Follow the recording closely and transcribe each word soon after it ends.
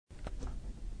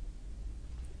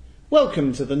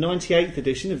Welcome to the 98th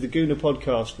edition of the Gooner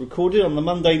podcast, recorded on the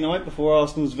Monday night before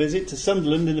Arsenal's visit to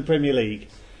Sunderland in the Premier League.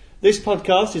 This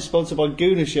podcast is sponsored by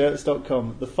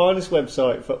Goonershirts.com, the finest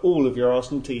website for all of your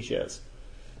Arsenal t-shirts.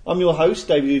 I'm your host,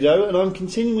 David Udo, and I'm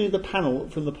continuing the panel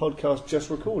from the podcast just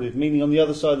recorded, meaning on the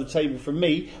other side of the table from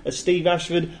me are Steve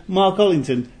Ashford, Mark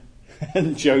Ollington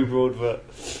and Joe Broadfoot.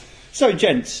 So,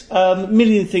 gents, a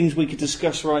million things we could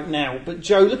discuss right now, but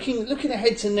Joe, looking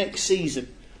ahead to next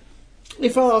season,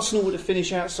 if Arsenal were to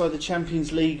finish outside the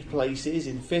Champions League places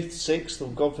in 5th, 6th or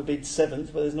God forbid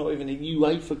 7th, where there's not even a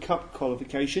UEFA Cup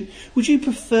qualification, would you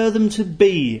prefer them to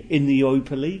be in the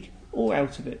Europa League or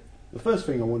out of it? The first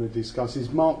thing I want to discuss is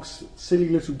Mark's silly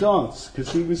little dance,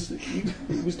 because he was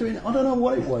doing, I don't know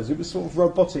what it was sort of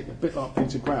robotic, a bit like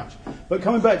Peter Crouch. But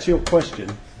coming back to your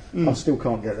question, I still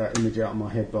can't get that image out of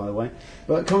my head, by the way,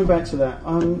 but coming back to that,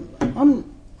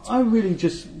 I really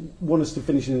just want us to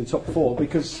finish in the top four,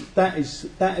 because that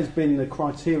has been the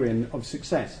criterion of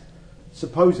success,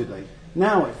 supposedly.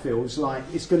 Now it feels like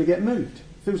it's going to get moved.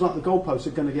 It feels like the goalposts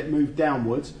are going to get moved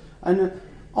downwards, and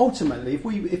ultimately,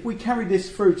 if we carry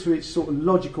this through to its sort of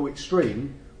logical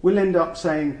extreme, we'll end up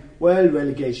saying, well,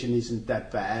 relegation isn't that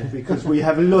bad because we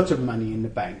have a lot of money in the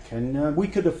bank, and we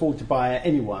could afford to buy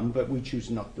anyone, but we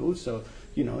choose not to. So,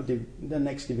 you know, the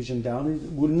next division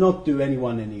down will not do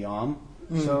anyone any harm.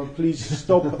 So please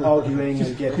stop arguing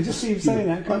and get. I just see him saying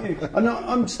that, can't you?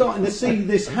 I'm starting to see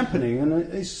this happening, and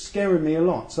it's scaring me a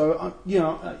lot. So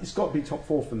it's got to be top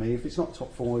four for me. If it's not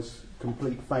top four, it's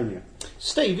complete failure.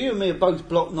 Steve, you and me are both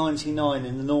block 99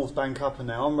 in the North Bank upper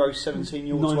now. I'm row 17.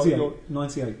 You're 98.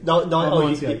 98.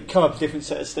 98. You come up a different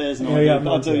set of stairs. And yeah,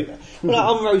 I do.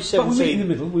 Well, I'm row 17.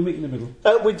 But we meet in the middle.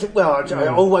 I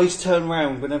always turn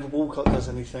round whenever Walcott does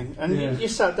anything, and you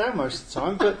sat down most of the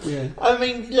time. But I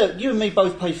mean, look, you and me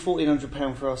both paid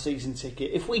 £1,400 for our season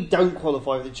ticket. If we don't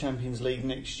qualify for the Champions League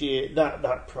next year,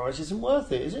 that price isn't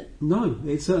worth it, is it? No,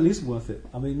 it certainly isn't worth it.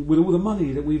 I mean, with all the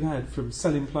money that we've had from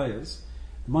selling players,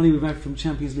 the money we've had from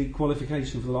Champions League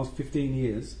qualification for the last 15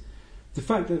 years, the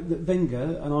fact that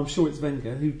Wenger, and I'm sure it's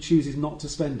Wenger, who chooses not to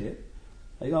spend it,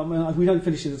 I mean, if we don't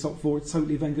finish in the top four, it's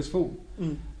totally Wenger's fault.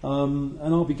 And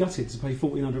I'll be gutted to pay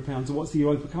 £1,400 to watch the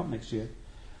Europa Cup next year.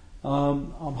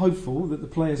 I'm hopeful that the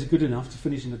players are good enough to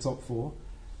finish in the top four,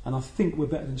 and I think we're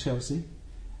better than Chelsea,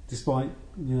 despite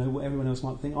what everyone else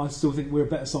might think. I still think we're a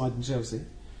better side than Chelsea,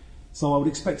 so I would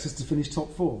expect us to finish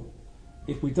top four.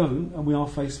 If we don't, and we are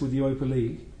faced with the Europa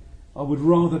League, I would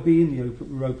rather be in the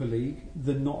Europa League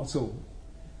than not at all.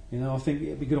 I think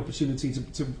it'd be a good opportunity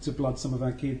to blood some of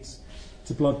our kids,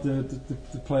 to blood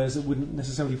the players that wouldn't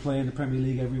necessarily play in the Premier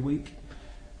League every week.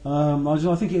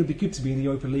 I think it would be good to be in the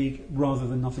Europa League rather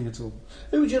than nothing at all.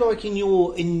 Who would you like in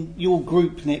your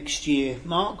group next year,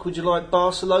 Mark? Would you like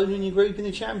Barcelona in your group in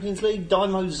the Champions League,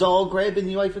 Dynamo Zagreb in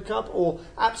the UEFA Cup, or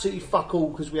absolutely fuck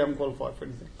all because we haven't qualified for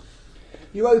anything?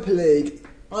 Europa League,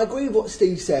 I agree with what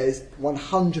Steve says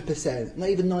 100%, not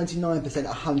even 99%,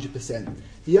 100%.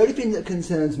 The only thing that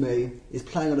concerns me is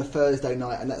playing on a Thursday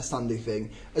night and that Sunday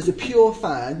thing. As a pure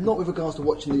fan, not with regards to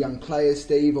watching the young players,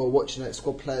 Steve, or watching the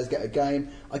squad players get a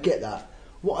game, I get that.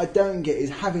 What I don't get is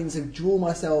having to draw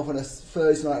myself on a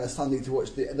Thursday night and a Sunday to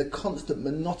watch the constant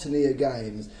monotony of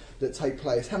games that take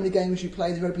place. How many games you play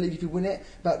in the Europa League if you win it?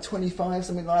 About 25,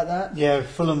 something like that? Yeah,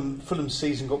 Fulham's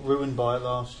season got ruined by it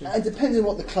last year. And depending on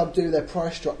what the club do, their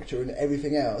price structure and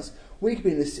everything else, we could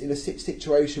be in a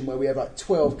situation where we have like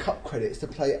 12 cup credits to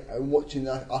play and watching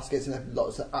us getting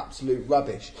lots of absolute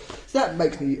rubbish. So that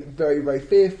makes me very, very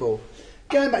fearful.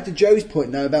 Going back to Joe's point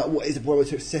now about what is a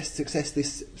probability of success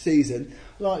this season,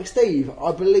 like Steve,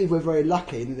 I believe we're very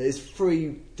lucky that there's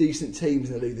 3 decent teams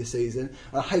in the league this season.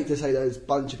 I hate to say those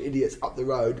bunch of idiots up the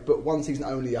road, but one season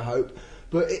only, I hope.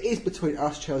 But it is between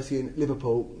us, Chelsea and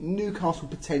Liverpool, Newcastle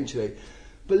potentially.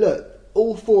 But look,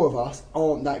 all 4 of us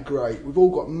aren't that great. We've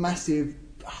all got massive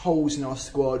holes in our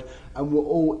squad and we're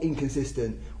all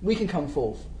inconsistent. We can come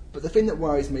 4th. But the thing that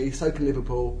worries me, so can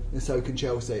Liverpool and so can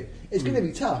Chelsea. It's going to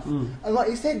be tough. And like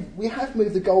you said, we have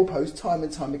moved the goalposts time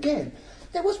and time again.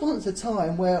 There was once a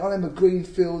time where I remember green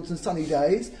fields and sunny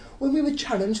days when we were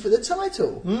challenged for the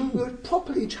title. We were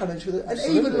properly challenged for and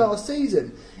even last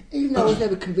season, even though I was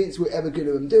never convinced we were ever going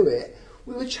to do it,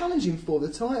 we were challenging for the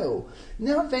title.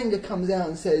 Now Wenger comes out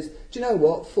and says, do you know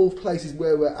what, 4th place is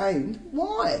where we're aimed.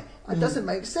 Why? It doesn't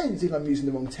make sense if I'm using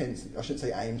the wrong tense. I shouldn't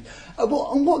say aimed.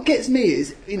 And what gets me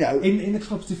is, In the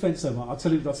club's defence, though, Mark, I'll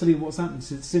tell you what's happened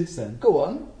since then. Go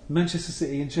on. Manchester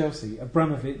City and Chelsea,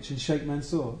 Abramovich and Sheikh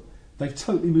Mansour, they've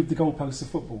totally moved the goalposts of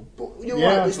football. But you're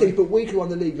right, Steve, but we could won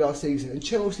the league last season, and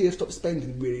Chelsea have stopped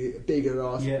spending really big in the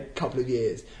last couple of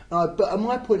years. But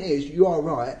my point is, you are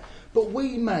right, But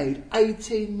we made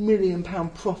 £18 million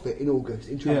profit in August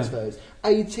in transfers.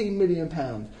 £18 million.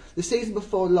 The season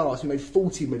before last, we made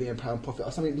 £40 million profit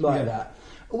or something like that.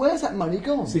 Where's that money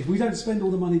gone? See, if we don't spend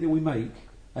all the money that we make,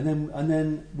 and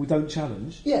then we don't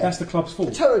challenge, that's the club's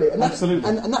fault. Totally. And absolutely.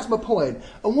 And that's my point.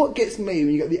 And what gets me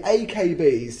when you got the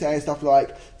AKBs saying stuff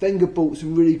like, Wenger bought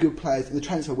some really good players in the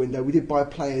transfer window, we did buy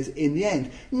players in the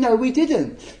end. No, we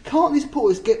didn't. Can't these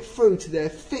supporters get through to their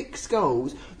fixed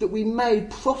goals that we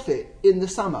made profit in the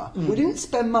summer? We didn't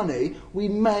spend money, we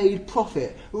made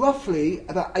profit. Roughly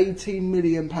about £18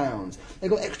 million. They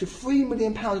got extra £3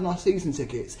 million in our season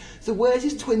tickets. So where's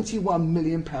this £21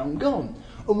 million gone?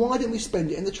 And why didn't we spend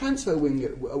it in the transfer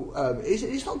window?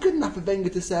 It's not good enough for Wenger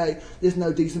to say there's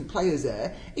no decent players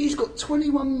there. He's got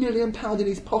 £21 million in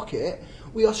his pocket.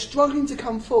 We are struggling to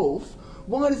come fourth.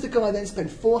 Why does the guy then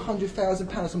spend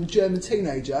 £400,000 on some German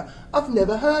teenager I've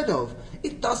never heard of?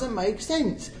 It doesn't make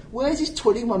sense. Where's his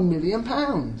 £21 million?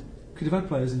 Could have had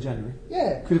players in January.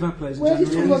 Yeah. Could have had players in Where's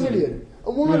January. his £21 million?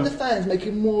 And why are the fans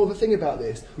making more of a thing about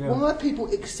this? Yeah. Why are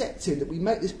people accepting that we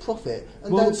make this profit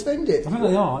and don't spend it? I think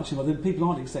they are actually, but people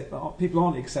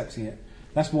aren't accepting it.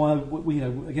 That's why we,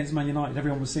 against Man United,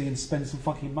 everyone was singing "Spend some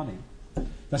fucking money."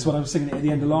 That's what I was singing at the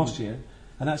end of last year,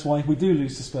 and that's why if we do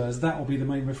lose to Spurs, that will be the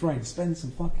main refrain: spend some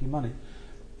fucking money.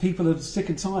 People are sick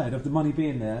and tired of the money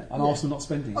being there and Arsenal not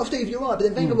spending. Oh, Steve, you're right. But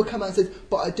then Wenger will come out and say,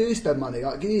 "But I do spend money."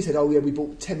 Like he said, "Oh yeah, we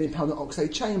bought £10 million on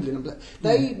Oxlade-Chamberlain."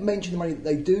 They mention the money that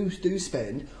they do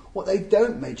spend. What they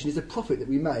don't mention is the profit that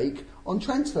we make on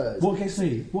transfers. What gets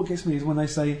me is when they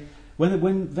say, when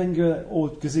Wenger or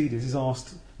Gazidis is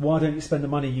asked, why don't you spend the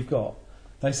money you've got?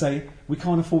 They say, we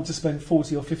can't afford to spend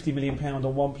 40 or 50 million pound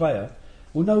on one player.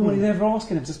 Well, nobody's ever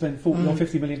asking him to spend 40 or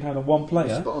 50 million pound on one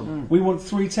player. We want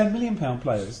 3 £10 million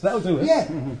players. That'll do it.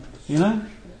 Yeah. You know?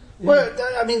 Yeah.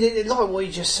 Well, I mean, like what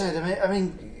you just said, I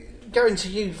mean, going to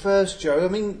you first, Joe, I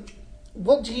mean,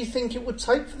 what do you think it would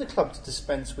take for the club to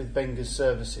dispense with Wenger's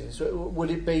services? Would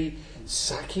it be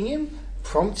sacking him,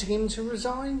 prompting him to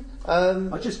resign?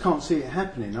 I just can't see it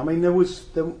happening. I mean,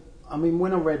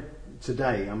 when I read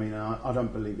today, I mean, I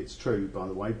don't believe it's true, by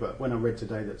the way, but when I read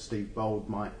today that Steve Bold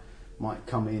might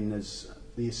come in as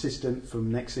the assistant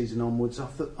from next season onwards,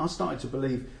 I started to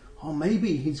believe,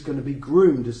 maybe he's going to be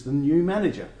groomed as the new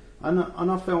manager, and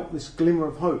I felt this glimmer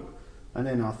of hope. And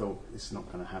then I thought, it's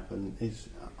not going to happen.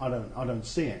 I don't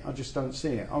see it. I just don't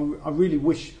see it. I really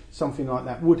wish something like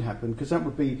that would happen, because that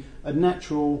would be a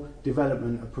natural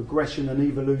development, a progression, an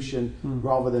evolution,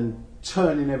 rather than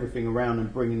turning everything around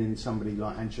and bringing in somebody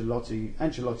like Ancelotti.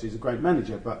 Ancelotti is a great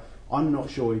manager, but I'm not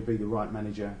sure he'd be the right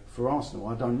manager for Arsenal.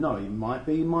 I don't know. He might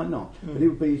be, he might not. But it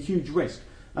would be a huge risk.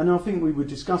 And I think we were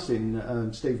discussing,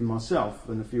 Steve and myself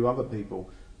and a few other people,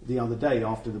 the other day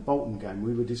after the Bolton game,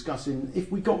 we were discussing,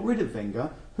 if we got rid of Wenger,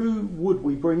 who would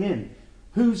we bring in?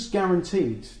 Who's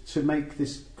guaranteed to make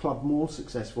this club more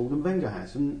successful than Wenger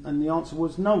has? And the answer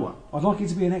was no one. I'd like it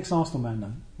to be an ex-Arsenal man,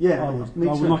 though. Yeah, I would me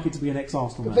too. like it to be an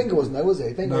ex-Arsenal man. Wenger wasn't, though, was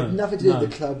he? Wenger had nothing to do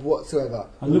with the club whatsoever.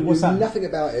 And look what's happened. Nothing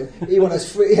about him. He won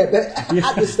us free. Yeah, but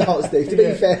at the start, Steve, to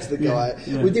be fair to the guy,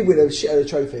 we did win a shitload of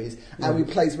trophies, and we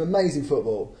played some amazing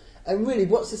football. And really,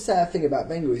 what's the sad thing about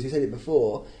Wenger, as you said it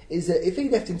before, is that if he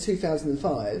left in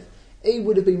 2005, he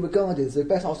would have been regarded as the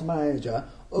best Arsenal manager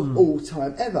of all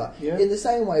time ever. Yeah. In the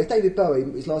same way, if David Bowie,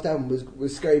 his last album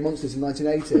was Scary Monsters in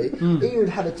 1980, he would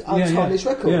have had an untarnished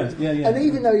record. And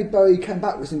even though Bowie came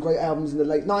back with some great albums in the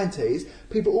late 90s,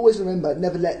 people always remember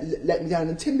Never Let Me Down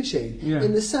and Tin Machine. Yeah.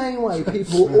 In the same way,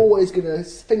 people are always going to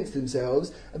think to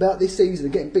themselves about this season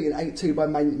and getting beaten 8-2 by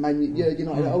Man United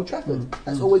at Old Trafford.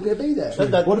 That's always going to be there.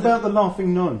 What about the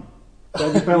Laughing Gnome?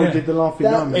 David Bell did the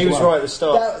Laughing Gnome. He was right at the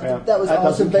start. That was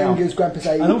Arsene Wenger's Grandpa's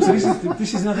 8. And also,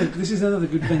 this is another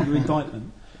good Wenger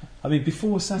indictment. I mean,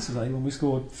 before Saturday, when we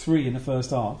scored 3 in the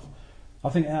first half, I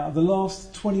think out of the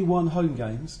last 21 home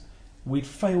games, we'd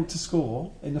failed to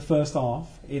score in the first half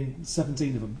in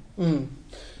 17 of them.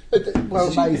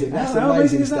 Well, amazing. That's an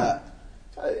amazing stat.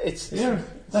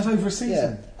 That's over a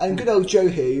season. Yeah. And good old Joe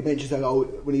here, he mentions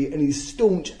when his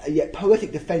staunch yet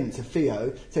poetic defence of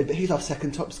Theo said that he's our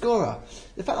second top scorer.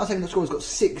 The fact that our second top scorer has got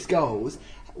 6 goals,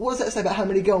 what does that say about how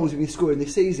many goals we've been scoring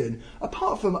this season?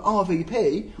 Apart from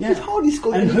RVP, we've hardly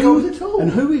scored any goals at all. And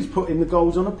who is putting the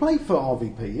goals on a plate for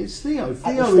RVP? It's Theo. At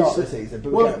the start of the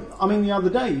season. I mean, the other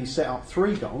day he set up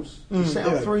 3 goals. He set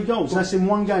up 3 goals. That's in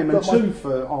one game, and 2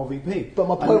 for RVP. But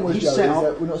my point was, Joe, is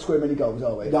that we're not scoring many goals,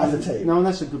 are we? As a team. No,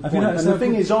 that's a good point. And the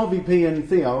thing is, RVP and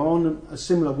Theo are on a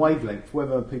similar wavelength,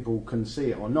 whether people can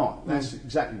see it or not. That's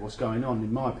exactly what's going on,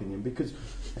 in my opinion, because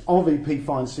RVP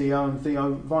finds Theo and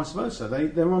Theo vice versa.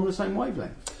 They're on the same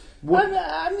wavelength.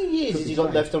 How many years has he got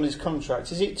Could be left on his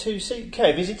contract? Is it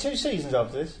Kev, is it 2 seasons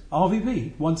after this?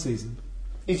 RVB, 1 season.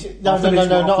 Is it, no, After this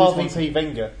not one, RVP,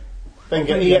 Wenger.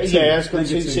 Wenger, he two. has got Wenger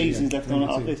 2 two, seasons yeah. left on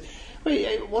Wenger after two. this.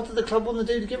 Wait, what did the club want to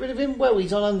do to get rid of him? Well,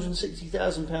 he's on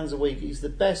 £160,000 a week. He's the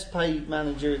best paid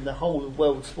manager in the whole of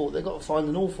world sport. They've got to find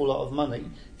an awful lot of money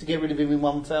to get rid of him in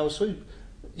one foul swoop.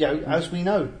 As we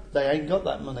know, they ain't got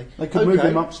that money. They could move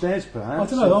him upstairs,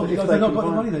 perhaps. I don't know. if They've they not can got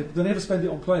the find- money. They never spend it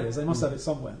on players. They must have it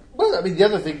somewhere. Well, I mean, the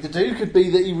other thing to do could be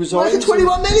that he resigns. Where's the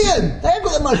 21 million? They haven't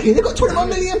got the money. They've got 21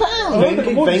 million pounds. Oh, they've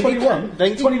got more than Wenger- 21.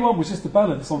 Wenger- 21 was just the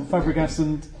balance on Fabregas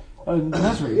and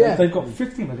Nasri. Yeah. They've got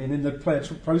 50 million in the player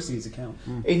proceeds account.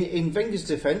 In Wenger's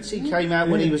defence, he came out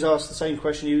when he was asked the same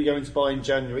question, who were you going to buy in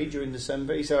January during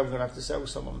December? He said, I'm going to have to sell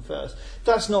someone first.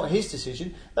 That's not his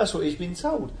decision. That's what he's been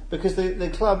told. Because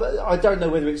the club, I don't know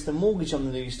whether it's the mortgage on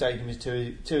the new stadium is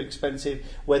too expensive,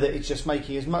 whether it's just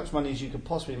making as much money as you could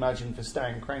possibly imagine for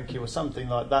Stan Kroenke or something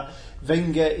like that.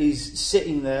 Wenger is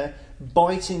sitting there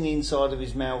biting the inside of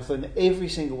his mouth on every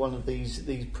single one of these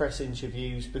press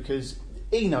interviews because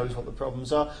he knows what the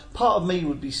problems are. Part of me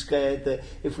would be scared that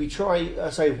if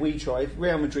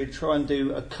Real Madrid try and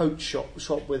do a coach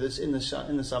swap with us in the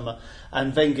summer,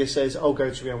 and Wenger says, I'll go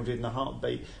to Real Madrid in a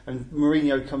heartbeat, and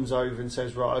Mourinho comes over and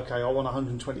says, right, okay, I want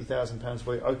 £120,000 a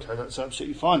week. Okay, that's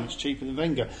absolutely fine. It's cheaper than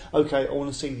Wenger. Okay, I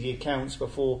want to see the accounts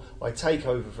before I take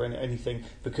over for anything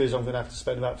because I'm going to have to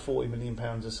spend about £40 million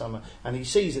a summer. And he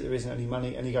sees that there isn't any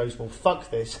money, and he goes, well,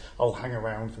 fuck this. I'll hang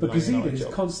around for the But Man United Gazidis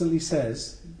job. constantly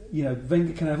says,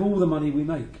 Wenger can have all the money we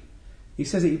make. He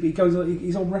says it.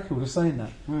 He's on record of saying that.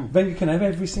 Wenger can have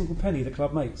every single penny the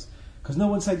club makes because no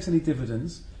one takes any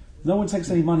dividends, no one takes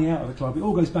any money out of the club. It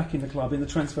all goes back in the club in the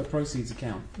transfer proceeds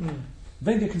account.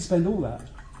 Wenger can spend all that,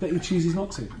 but he chooses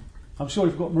not to. I'm sure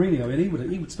if we've got Mourinho in,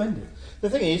 he would spend it. The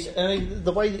thing is, I mean,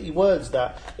 the way that he words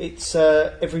that, it's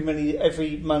every money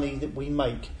that we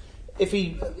make.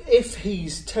 If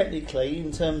he's technically,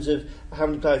 in terms of how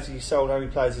many players he sold, how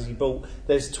many players has he bought,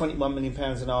 there's £21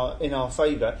 million in our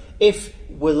favour. If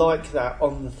we're like that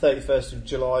on the 31st of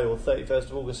July or 31st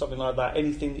of August, something like that,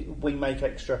 anything that we make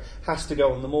extra has to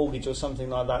go on the mortgage or something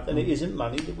like that, then it isn't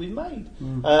money that we've made.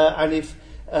 And if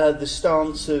the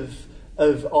stance of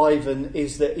Ivan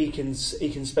is that he can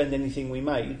spend anything we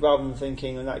made, rather than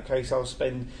thinking in that case I'll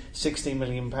spend £16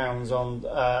 million on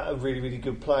a really, really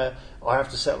good player, I have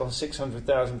to settle on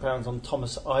 £600,000 on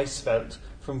Thomas Eisfeld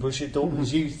from Borussia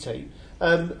Dortmund's youth team.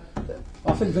 I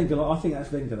think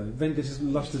that's Wenger though. Wenger just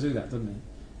loves to do that, doesn't he?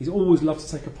 He's always loved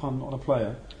to take a punt on a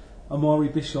player. Amari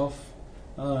Bischoff.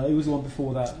 He was the one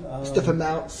before that. Stefan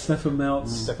Mounts. Stefan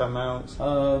Mounts.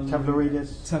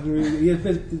 Tavlarides. Yeah,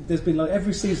 there's been like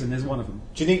every season there's one of them.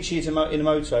 Junichi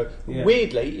Inamoto. Yeah.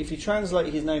 Weirdly, if you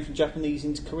translate his name from Japanese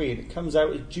into Korean, it comes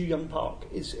out as Ju Young Park.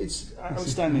 It's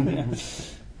outstanding. Yeah.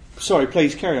 Sorry,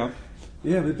 please carry on.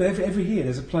 Yeah, but every year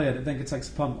there's a player that Wenger takes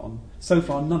a punt on. So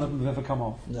far, none of them have ever come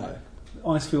off. No.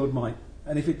 Icefield might,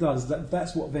 and if it does,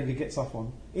 that's what Wenger gets up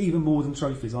on, even more than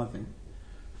trophies, I think.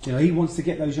 He wants to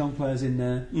get those young players in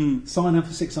there, sign them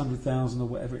for 600,000 or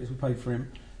whatever it is we paid for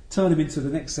him, turn him into the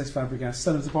next Cesc Fabregas,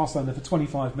 sell him to Barcelona for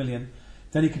 25 million.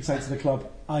 Then he can say to the club,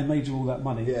 "I made you all that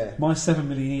money. Yeah. My 7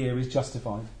 million a year is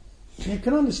justified." You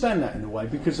can understand that in a way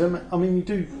because you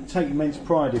do take immense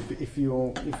pride if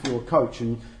you're a coach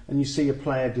and you see a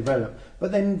player develop.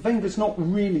 But then Wenger's not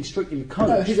really strictly a coach.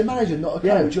 No, he's a manager, not a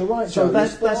coach. You're right. So Joe,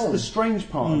 that's you're spot on. the strange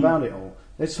part about it all.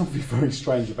 There's something very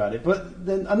strange about it. But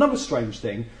then another strange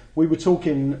thing, we were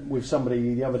talking with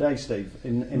somebody the other day, Steve,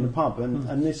 in the pub,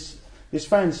 and this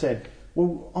fan said,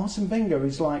 well, Arsene Wenger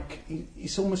is like,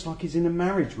 it's almost like he's in a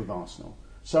marriage with Arsenal.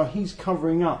 So he's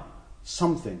covering up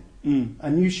something.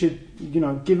 And you should,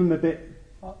 give him a bit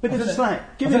of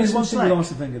slack. Give him there's some one thing slack. with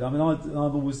Arsene Wenger. I mean,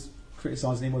 I've always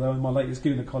criticised him, although in my latest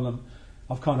Gooner column,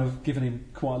 I've kind of given him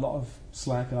quite a lot of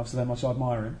slack, and I've said how much I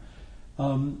admire him.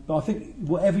 But I think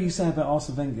whatever you say about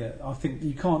Arsene Wenger, I think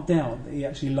you can't doubt that he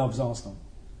actually loves Arsenal.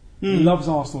 He loves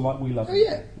Arsenal like we love him.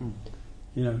 Oh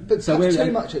yeah. But so perhaps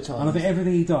too much at times. And I think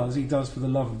everything he does for the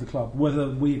love of the club, whether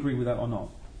we agree with that or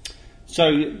not. So,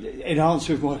 in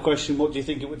answer to my question, what do you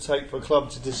think it would take for a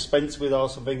club to dispense with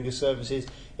Arsene Wenger's services?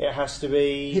 It has to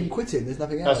be him quitting. There's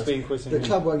nothing has else. to be him quitting. The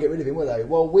club won't get rid of him, will they?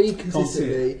 Well, we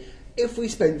consistently, if we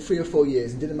spent 3 or 4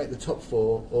 years and didn't make the top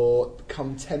 4 or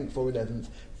come 10th or 11th,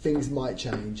 things might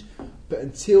change. But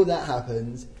until that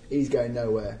happens, he's going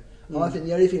nowhere. And I think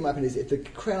the only thing that happen is if the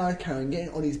crowd carry on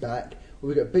getting on his back,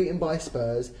 we get beaten by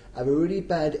Spurs, have a really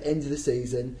bad end of the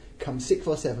season, come 6th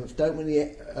or 7th, don't win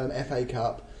the FA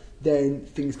Cup, then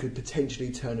things could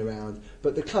potentially turn around.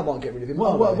 But the club won't get rid of him.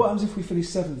 What happens if we finish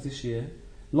 7th this year?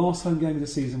 Last home game of the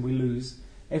season we lose,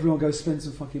 everyone goes spend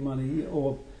some fucking money,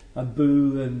 or a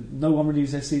boo, and no one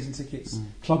renews their season tickets.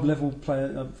 Club level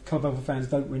fans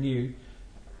don't renew.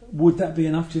 Would that be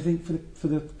enough, do you think, for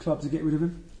the club to get rid of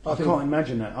him? I can't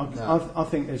imagine that. I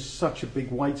think there's such a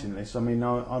big waiting list. I mean,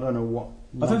 I don't know what.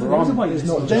 I don't think there is a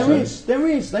waiting list. There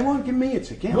is. They won't give me a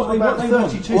ticket. What they want,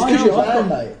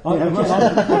 mate. I'll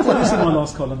put this in my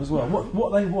last column as well.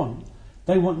 What they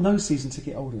want no season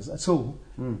ticket holders at all.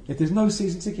 If there's no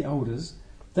season ticket holders,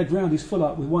 their ground is full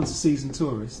up with once a season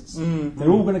tourists.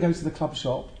 They're all going to go to the club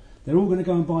shop. They're all going to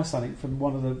go and buy something from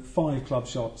one of the 5 club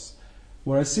shops.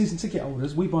 Whereas season ticket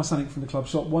holders, we buy something from the club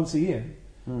shop once a year.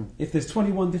 If there's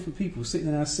 21 different people sitting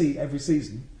in our seat every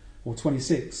season, or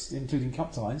 26, including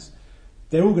cup ties,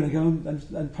 they're all going to go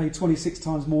and pay 26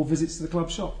 times more visits to the club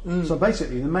shop. So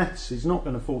basically, the maths is not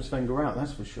going to force Wenger out.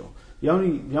 That's for sure. The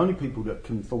only people that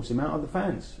can force him out are the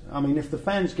fans. I mean, if the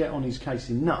fans get on his case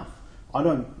enough, I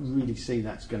don't really see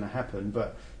that's going to happen.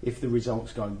 But if the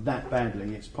results go that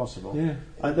badly, it's possible. Yeah.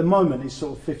 At the moment, it's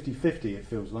sort of 50-50. It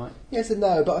feels like. Yes and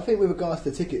no, but I think with regards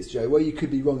to the tickets, Joe, where you could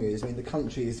be wrong is, I mean, the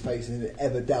country is facing an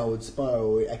ever downward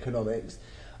spiral in economics.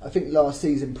 I think last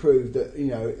season proved that, you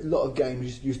know, a lot of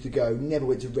games used to go, never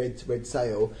went to red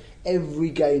sale. Every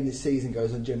game this season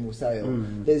goes on general sale.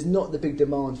 There's not the big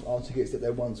demand for our tickets that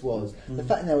there once was. The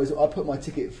fact now is I put my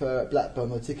ticket for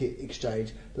Blackburn on a ticket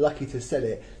exchange, lucky to sell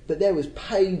it, but there was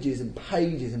pages and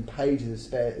pages and pages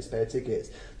of spare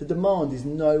tickets. The demand is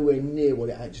nowhere near what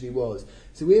it actually was.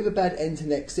 So we have a bad end to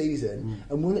next season,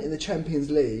 and we're not in the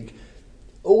Champions League.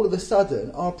 All of a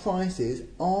sudden, our prices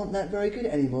aren't that very good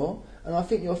anymore. And I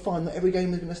think you'll find that every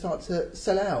game is going to start to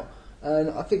sell out. And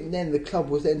I think then the club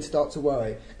will then start to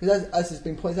worry. Because as has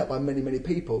been pointed out by many, many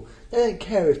people, they don't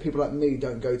care if people like me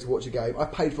don't go to watch a game. I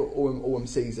paid for Orem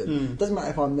season. Doesn't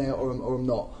matter if I'm there or I'm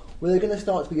not. Where they're going to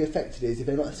start to be affected is if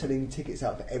they're not selling tickets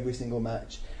out for every single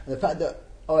match. And the fact that,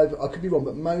 I could be wrong,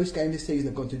 but most games this season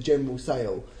have gone to general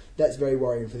sale, that's very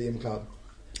worrying for the M Club.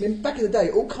 I mean, back in the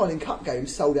day, all Carling Cup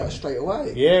games sold out straight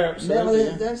away. Yeah, absolutely.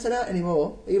 Now they don't sell out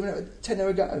anymore, even at 10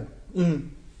 hours ago.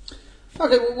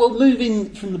 Okay, well,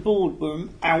 moving from the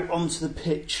boardroom out onto the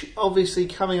pitch. Obviously,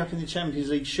 coming up in the Champions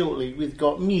League shortly, we've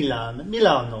got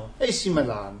Milano, AC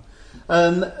Milan,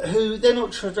 who they're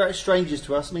not strangers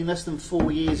to us. I mean, less than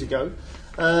 4 years ago,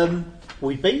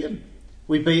 we beat them.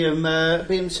 We beat them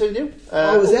 2-0.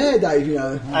 I was there, Dave, you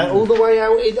know. All the way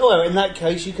out. In that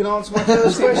case, you can answer my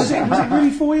first question. Was it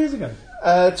really 4 years ago?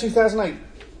 2008.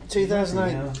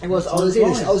 2008. Yeah. It was. I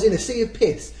was in a sea of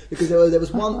piss because there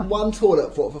was one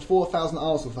toilet for 4,000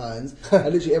 Arsenal fans,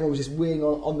 and literally everyone was just weeing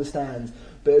on the stands.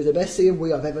 But it was the best sea of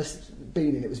wee I've ever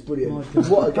been in. It was brilliant.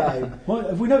 What a game! Well,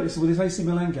 have we noticed with this AC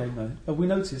Milan game though? Have we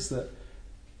noticed that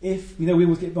if we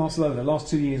always get Barcelona? Last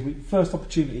 2 years, first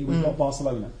opportunity we got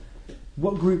Barcelona.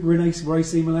 What group were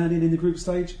AC Milan in the group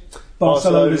stage?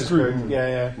 Barcelona's group.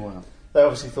 Yeah. Wow. They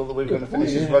obviously thought that we were going to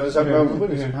finish as runners-up rather than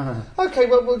winners. Okay,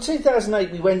 well,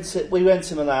 2008 we went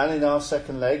to Milan in our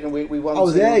second leg and we won. I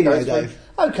was there, you know, Dave.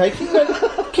 Okay,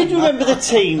 can you remember the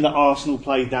team that Arsenal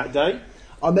played that day?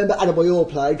 I remember Adebayor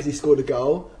played because he scored a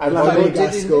goal.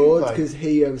 Flamini scored because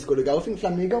he scored a goal. I think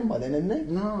Flamini gone by then, hadn't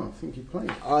he? No, I think he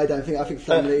played. I don't think. I think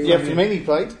Flamini. Flamini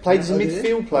played as a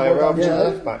midfield player rather than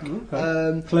left back.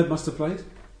 Okay. Kleb must have played.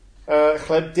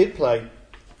 Kleb did play.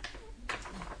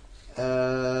 Who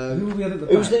were we had at the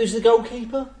Who's back? the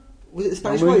goalkeeper? Was it the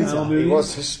Spanish waiter? He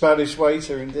was the Spanish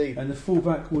waiter, indeed. And the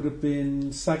fullback would have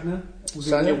been Sagna.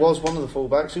 Sagna was one of the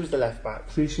fullbacks. Who was the left back?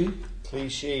 Clichy.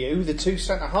 Who the two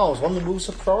centre halves? One of them will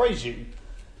surprise you.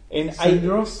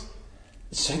 Senderos.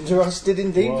 Senderos did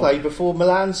indeed play before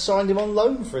Milan signed him on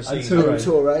loan for a season.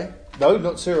 Toure. No,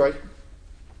 not Toure.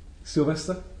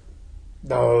 Sylvester.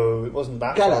 No, it wasn't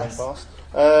that Gallas. far past.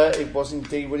 It was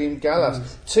indeed William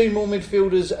Gallas. 2 more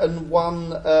midfielders and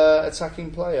 1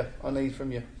 attacking player I need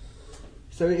from you.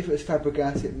 So if it was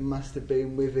Fabregas, it must have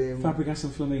been with him. Fabregas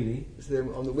and Flamini. So then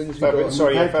on the wings we Fabregas, got.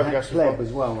 sorry, yeah, Had Fabregas Kleb was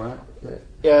as well, right?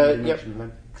 yep.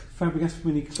 Fabregas,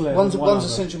 Flamini, Kleb. One's and one a other.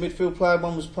 central midfield player,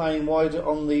 one was playing wide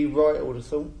on the right, I would have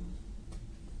thought.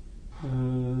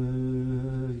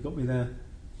 You got me there.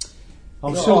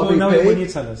 I'm Not sure we'll know it RVP. when you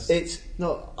tell us. It's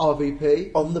Not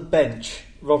RVP. on the bench.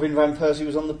 Robin Van Persie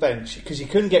was on the bench because he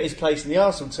couldn't get his place in the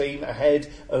Arsenal team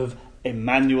ahead of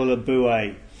Emmanuel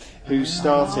Aboué, who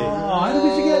started. How did we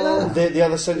forget that? The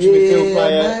other central midfield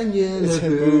player.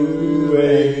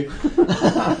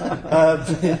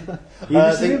 You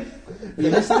missing him? You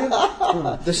missing him?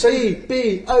 The same.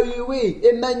 B-O-U-E,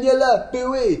 Emmanuel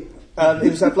Boué.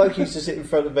 It was that bloke who used to sit in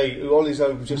front of me who on his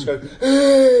own would just go,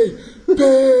 hey, B,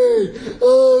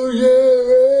 oh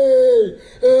yeah,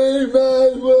 hey,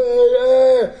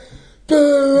 Emmanuel,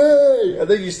 Boué. and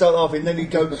then you start laughing, and then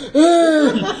he'd go, did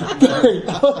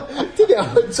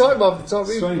it time after time? It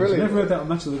was Strange. brilliant. Never heard that on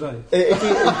Match of the Day.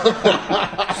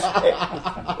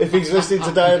 If he's listening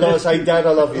today and I say, Dad,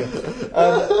 I love you.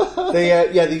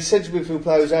 The central midfield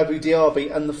player was Abu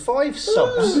Diaby, and the 5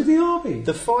 subs. Abu Diaby.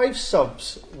 The 5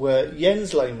 subs were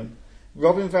Jens Lehmann,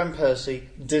 Robin van Persie,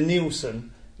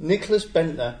 Danielson, Nicholas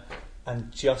Bentner,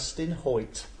 and Justin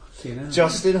Hoyt.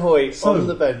 Justin Hoyt on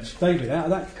the bench. David, out of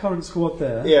that current squad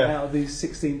there, out of these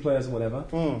 16 players or whatever,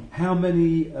 how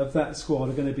many of that squad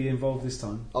are going to be involved this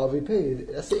time?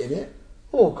 RVP, that's it, isn't it?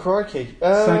 Oh, crikey.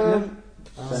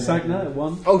 Sagna at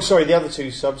 1. Oh, sorry, the other 2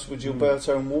 subs were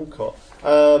Gilberto and Walcott.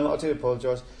 I do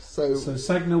apologise. So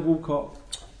Sagna, Walcott,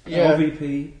 Yeah.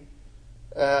 RVP.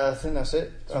 I think that's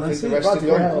it. I think That's the it. rest have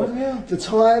gone. Well, the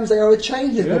times they are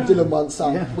changing with Dylan once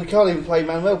son. Yeah. We can't even play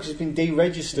Manuel because he's been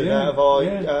deregistered out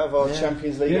of our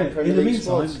Champions League and Premier In the League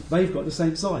meantime, squads. they've got the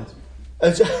same side.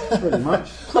 Pretty much.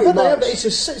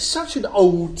 It's such an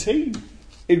old team,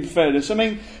 in fairness. I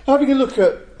mean, having a look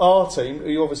at our team, who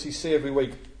you obviously see every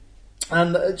week,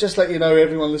 and just let you know,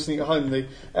 everyone listening at home,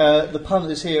 the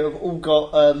punters here have all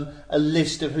got a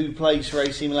list of who plays for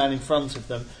AC Milan in front of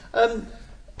them.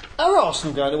 Are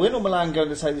Arsenal going to win, or Milan going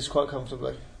to take this quite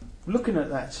comfortably? Looking at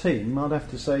that team, I'd have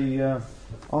to say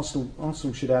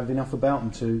Arsenal should have enough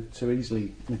about them to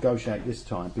easily negotiate this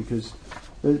time, because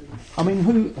I mean,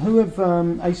 who have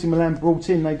AC Milan brought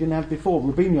in they didn't have before?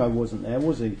 Rubinho wasn't there,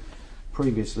 was he?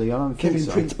 Previously, I don't think Kevin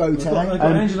so. Prince They've got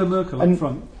Angela Merkel up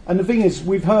front. And the thing is,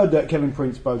 we've heard that Kevin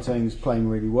Prince Boateng's playing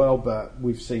really well, but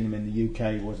we've seen him in the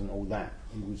UK. He wasn't all that.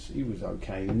 He was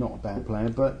okay, not a bad player.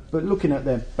 But looking at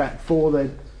their back four, they're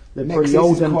pretty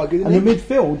old, and the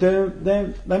midfield,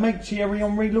 they make Thierry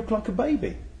Henry look like a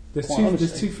baby. There's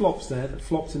 2 flops there that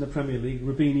flopped in the Premier League,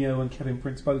 Rubinho and Kevin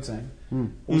Prince Boateng. Are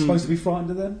we supposed to be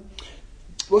frightened of them?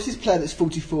 What's this player that's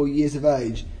 44 years of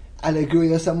age?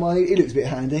 Allegri or someone? He looks a bit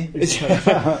handy. He's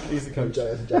the coach.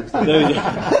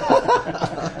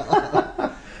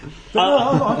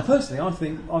 I personally, I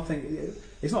think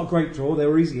it's not a great draw. There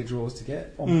were easier draws to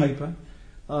get on paper,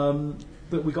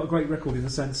 but we got a great record in the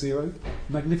San Siro.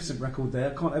 Magnificent record there.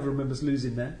 I can't ever remember us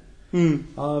losing there.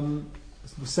 The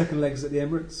second legs at the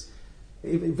Emirates.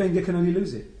 Wenger can only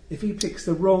lose it if he picks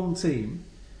the wrong team,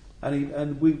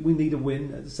 and we need a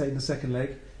win, say in the second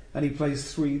leg, and he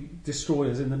plays 3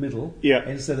 destroyers in the middle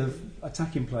instead of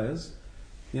attacking players,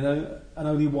 and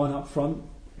only 1 up front.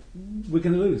 We're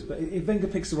going to lose. But if Wenger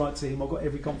picks the right team, I've got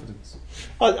every confidence.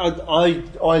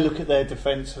 I look at their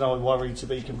defence and I worry, to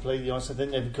be completely honest. I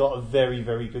think they've got a very,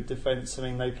 very good defence. I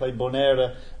mean, they play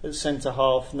Bonera at centre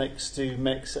half next to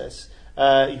Mexes.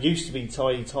 It used to be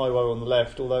Taiwo on the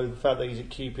left, although the fact that he's at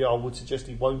QPR would suggest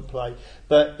he won't play.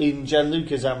 But in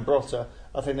Gianluca Zambrotta,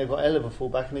 I think they've got Elliver full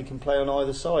back and he can play on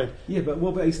either side. Yeah, but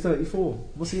what about he's 34?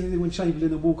 What's he going to do when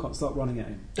Chamberlain and Walcott start running at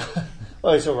him?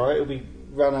 Oh, it's all right. It'll be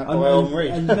run out by Henry.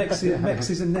 And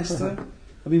Mexes and Nesta.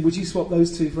 I mean, would you swap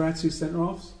those 2 for our 2 centre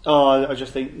halves? Oh, I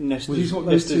just think Nesta. Would you swap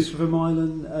those 2 for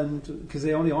Vermaelen and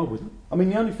Koscielny? I wouldn't. I mean,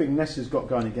 the only thing Nesta's got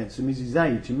going against him is his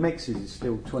age, and Mexes is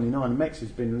still 29, and Mexes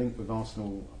has been linked with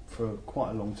Arsenal for quite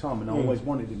a long time, and I always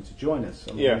wanted him to join us.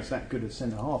 I mean, he's that good at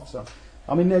centre half. So,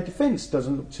 I mean, their defence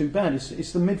doesn't look too bad.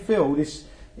 It's the midfield.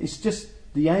 It's just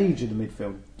the age of the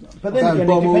midfield. But then again,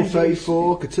 Bommel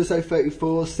 34, Gattuso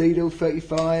 34, Seedorf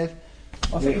 35.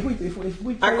 I think if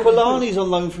we Aquilani's on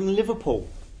loan from Liverpool.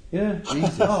 Yeah,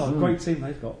 great team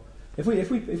they've got. If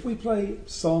we play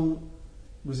Song,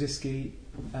 Rosicky,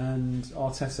 and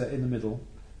Arteta in the middle,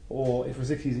 or if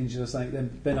Rosicki's injured or something, then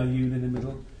Ben Ayoun in the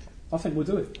middle, I think we'll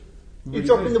do it. You're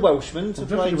dropping the Welshman to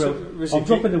play Rosicky? I'm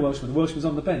dropping the Welshman. The Welshman's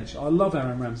on the bench. I love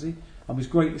Aaron Ramsey. I'm his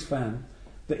greatest fan.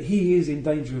 But he is in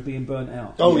danger of being burnt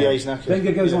out. Oh yeah, he's knackered.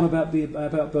 Wenger goes on about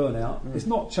burnout. It's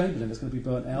not Chamberlain that's going to be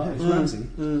burnt out. It's Ramsey.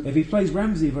 If he plays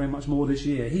Ramsey very much more this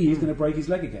year, he is going to break his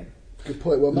leg again. Good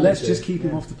point. Well, let's just keep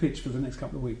him off the pitch for the next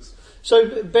couple of weeks.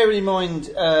 So, bearing in mind,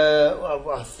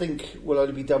 I think we'll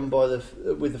only be done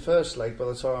with the first leg by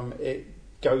the time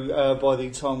by the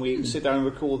time we sit down and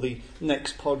record the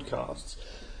next podcasts.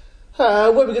 Where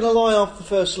are we going to lie after the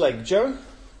first leg, Joe?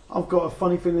 I've got a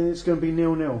funny feeling it's going to be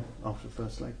 0-0 after the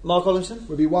first leg. Mark Ollinson?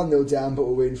 We'll be 1-0 down, but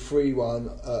we'll win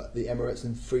 3-1 at the Emirates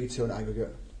and 3-2 on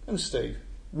aggregate. And Steve?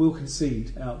 We'll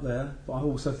concede out there, but I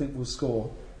also think we'll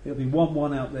score. It'll be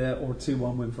 1-1 out there or a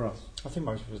 2-1 win for us. I think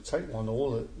most people would take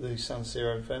 1-1 at the San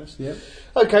Siro, in fairness. Yeah.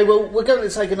 Okay, well, we're going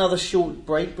to take another short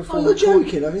break before... I'm not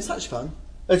joking, I mean, it's such fun.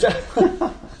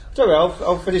 Don't worry,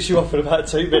 I'll finish you off in about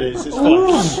 2 minutes. It's fine.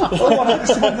 What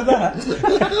happens to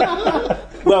that?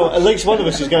 Well, at least one of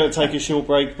us is going to take a short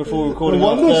break before recording. The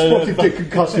one that's spotted the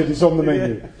concussion is on the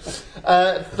menu.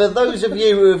 For those of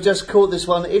you who have just caught this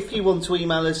one, if you want to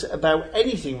email us about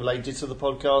anything related to the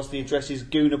podcast, the address is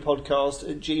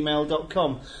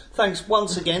goonerpodcast@gmail.com. Thanks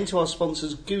once again to our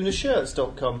sponsors,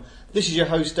 goonershirts.com. This is your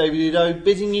host, David Udo,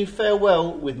 bidding you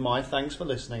farewell with my thanks for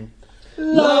listening.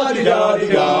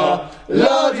 La-di-da-di-da,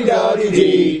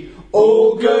 la-di-da-di-dee,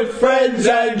 all good friends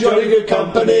and jolly good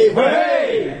company.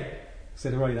 Hey!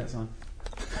 Said hooray that time.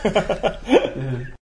 Yeah.